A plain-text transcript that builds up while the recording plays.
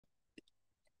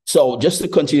So just to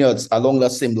continue along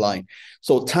that same line.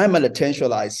 So time and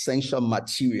attention are essential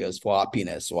materials for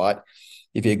happiness, right?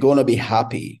 If you're going to be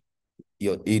happy,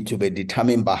 it will be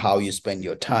determined by how you spend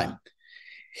your time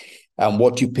and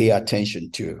what you pay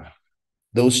attention to.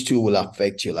 Those two will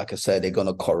affect you. Like I said, they're going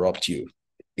to corrupt you.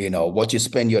 What you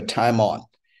spend your time on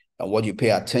and what you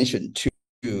pay attention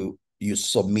to, you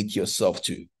submit yourself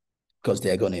to, because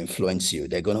they're going to influence you.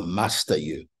 They're going to master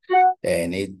you.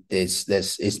 And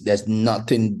there's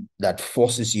nothing that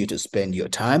forces you to spend your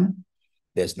time.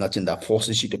 There's nothing that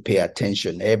forces you to pay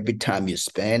attention. Every time you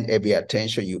spend, every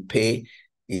attention you pay,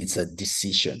 it's a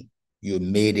decision. You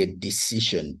made a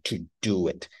decision to do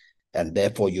it, and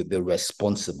therefore you'll be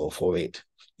responsible for it.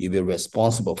 You'll be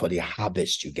responsible for the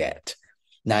harvest you get.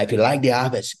 Now, if you like the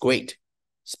harvest, great.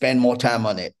 Spend more time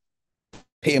on it.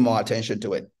 Pay more attention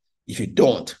to it. If you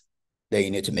don't, then you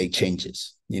need to make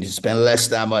changes. You need to spend less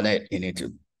time on it. You need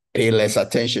to pay less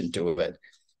attention to it,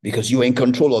 because you're in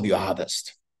control of your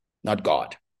harvest, not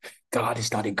God. God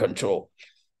is not in control.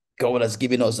 God has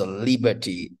given us a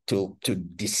liberty to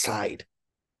decide.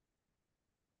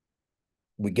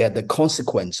 We get the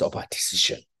consequence of our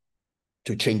decision.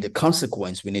 To change the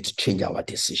consequence, we need to change our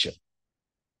decision.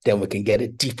 Then we can get a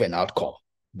different outcome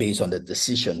based on the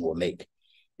decision we'll make.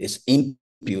 It's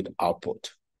input,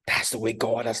 output. That's the way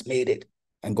God has made it.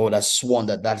 And God has sworn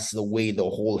that that's the way the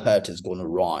whole earth is going to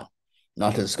run.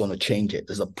 Nothing's going to change it.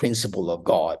 It's a principle of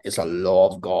God. It's a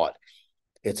law of God.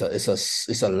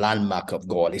 It's a landmark of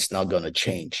God. It's not going to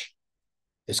change.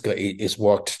 It's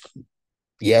worked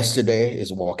yesterday.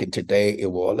 It's working today. It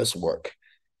will always work.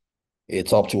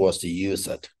 It's up to us to use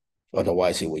it.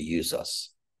 Otherwise, it will use us,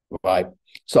 right?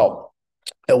 So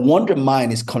a wonder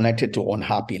mind is connected to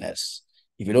unhappiness.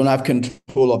 If you don't have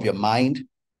control of your mind,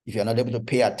 if you're not able to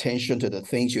pay attention to the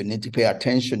things you need to pay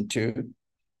attention to,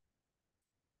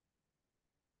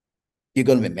 you're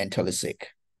going to be mentally sick.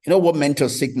 You know what mental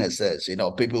sickness is?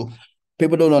 People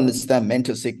don't understand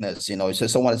mental sickness. So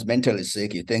someone is mentally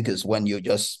sick, you think it's when you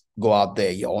just go out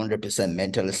there, you're 100%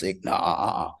 mentally sick.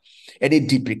 No, Any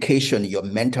depreciation, your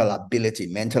mental ability,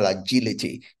 mental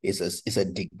agility is a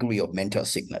degree of mental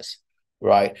sickness,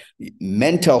 right?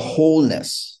 Mental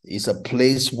wholeness is a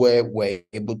place where we're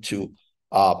able to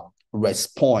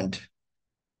respond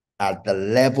at the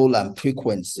level and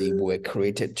frequency we're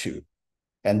created to.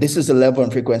 And this is the level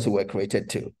and frequency we're created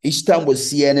to. Each time we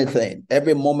see anything,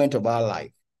 every moment of our life,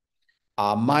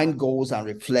 our mind goes and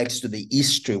reflects to the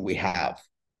history we have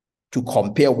to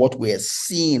compare what we are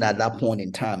seeing at that point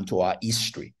in time to our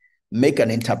history, make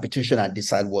an interpretation and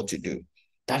decide what to do.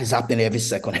 That is happening every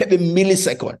second, every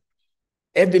millisecond.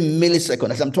 Every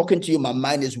millisecond. As I'm talking to you, my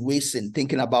mind is racing,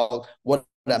 thinking about what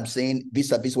I'm saying,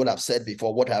 vis-a-vis what I've said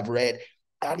before, what I've read.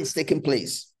 That is taking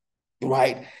place.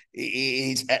 Right?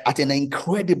 It's at an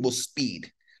incredible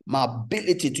speed. My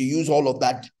ability to use all of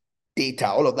that data,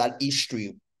 all of that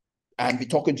history, and be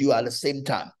talking to you at the same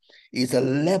time is a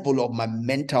level of my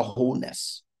mental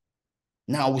wholeness.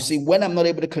 Now, we see, when I'm not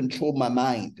able to control my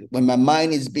mind, when my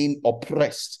mind is being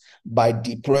oppressed by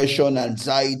depression,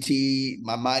 anxiety,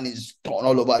 my mind is torn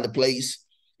all over the place,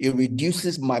 it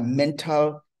reduces my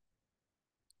mental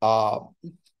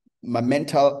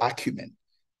acumen.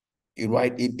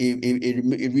 Right?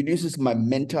 It reduces my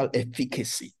mental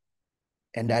efficacy.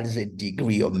 And that is a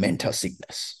degree of mental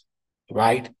sickness,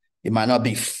 right? It might not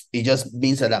be, it just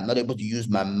means that I'm not able to use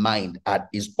my mind at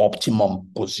its optimum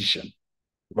position,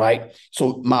 right?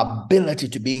 So my ability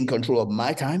to be in control of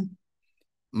my time,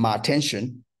 my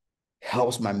attention,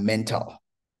 helps my mental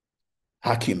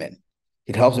acumen.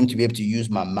 It helps me to be able to use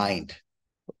my mind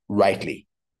rightly,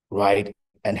 right?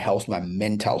 And helps my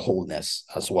mental wholeness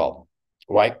as well,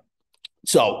 right?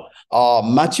 So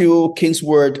Matthew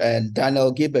Kingsword and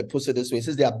Daniel Gilbert puts it this way. It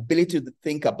says the ability to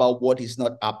think about what is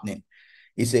not happening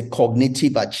is a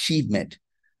cognitive achievement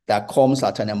that comes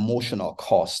at an emotional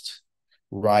cost,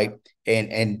 right?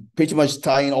 And pretty much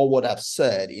tying all what I've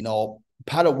said,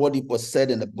 part of what it was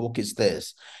said in the book is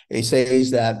this. It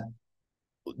says that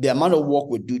the amount of work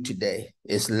we do today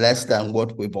is less than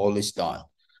what we've always done.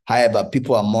 However,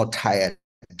 people are more tired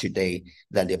today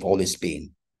than they've always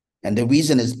been. And the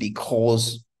reason is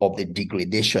because of the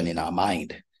degradation in our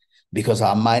mind, because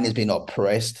our mind is being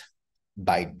oppressed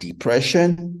by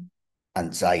depression,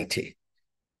 anxiety.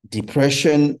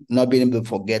 Depression, not being able to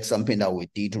forget something that we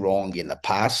did wrong in the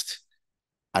past,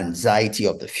 anxiety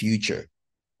of the future,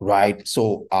 right?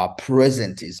 So our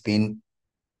present is being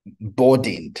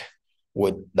burdened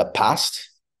with the past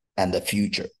and the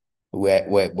future. We're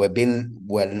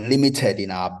limited in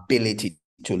our ability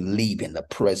to live in the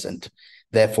present.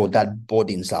 Therefore, that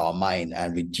burdens our mind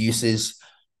and reduces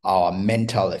our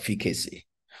mental efficacy.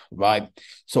 right?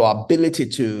 So our ability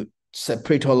to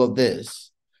separate all of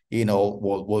this,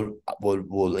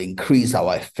 will increase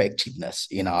our effectiveness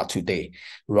in our today,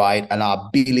 right? And our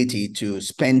ability to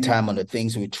spend time on the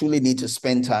things we truly need to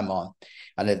spend time on,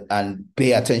 and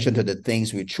pay attention to the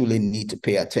things we truly need to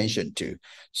pay attention to.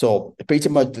 So pretty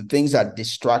much the things that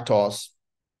distract us,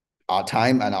 our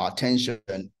time and our attention,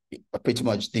 are pretty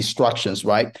much distractions,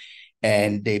 right?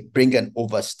 And they bring an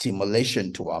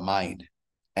overstimulation to our mind,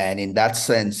 and in that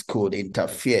sense could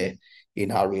interfere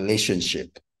in our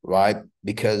relationship, right?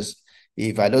 Because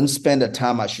if I don't spend the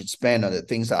time I should spend on the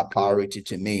things that are priority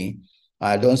to me,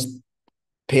 I don't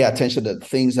pay attention to the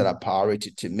things that are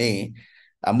priority to me,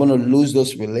 I'm going to lose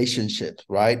those relationships,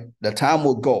 right? The time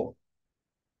will go,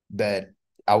 but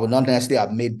I will not necessarily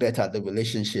have made better the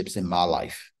relationships in my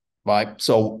life, right?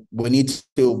 So we need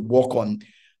to work on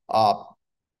uh,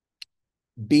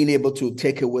 being able to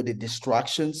take away the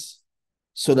distractions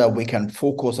so that we can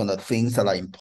focus on the things that are important.